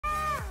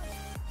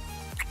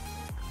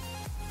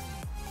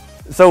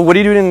So what are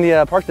you doing in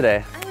the park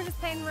today? I was just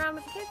playing around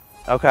with the kids.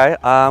 Okay,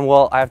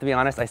 well, I have to be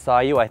honest, I saw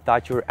you, I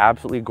thought you were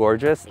absolutely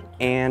gorgeous,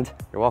 and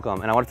you're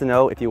welcome. And I wanted to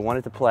know if you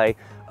wanted to play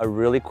a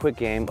really quick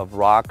game of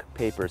rock,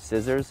 paper,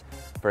 scissors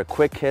for a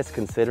quick kiss,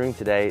 considering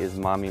today is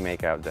mommy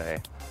makeout day.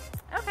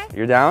 Okay.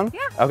 You're down?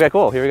 Yeah. Okay,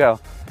 cool, here we go.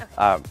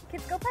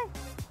 Kids, go play.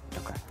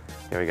 Okay,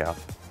 here we go.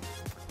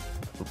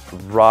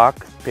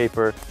 Rock,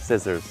 paper,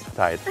 scissors,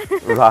 tied.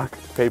 Rock,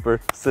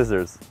 paper,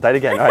 scissors. Tied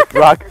again, all right,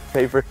 rock,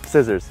 paper,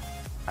 scissors.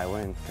 I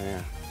win, come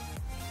here.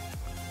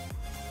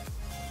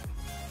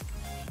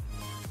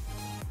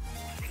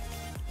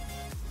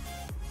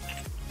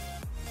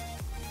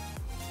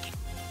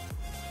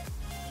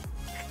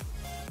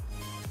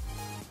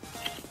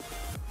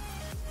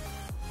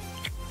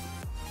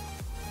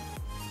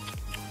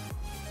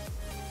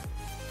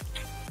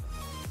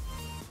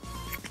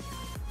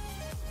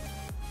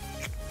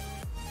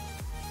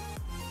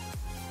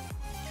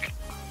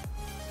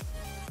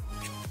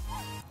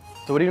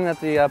 So what are you doing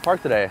at the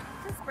park today?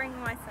 Just bringing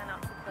my son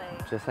out to play.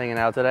 Just hanging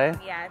out today?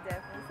 Yeah,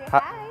 definitely. Say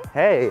hi.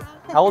 Hey,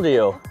 how old are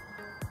you?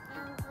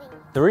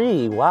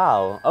 3,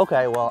 wow.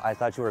 Okay, well, I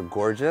thought you were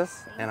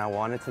gorgeous, and I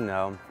wanted to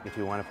know if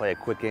you want to play a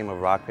quick game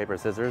of rock, paper,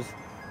 scissors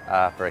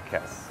for a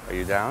kiss. Are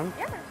you down?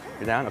 Yeah, sure.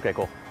 You're down? Okay,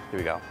 cool. Here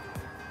we go.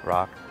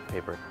 Rock,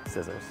 paper,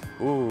 scissors.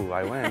 Ooh,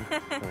 I win.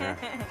 Come here.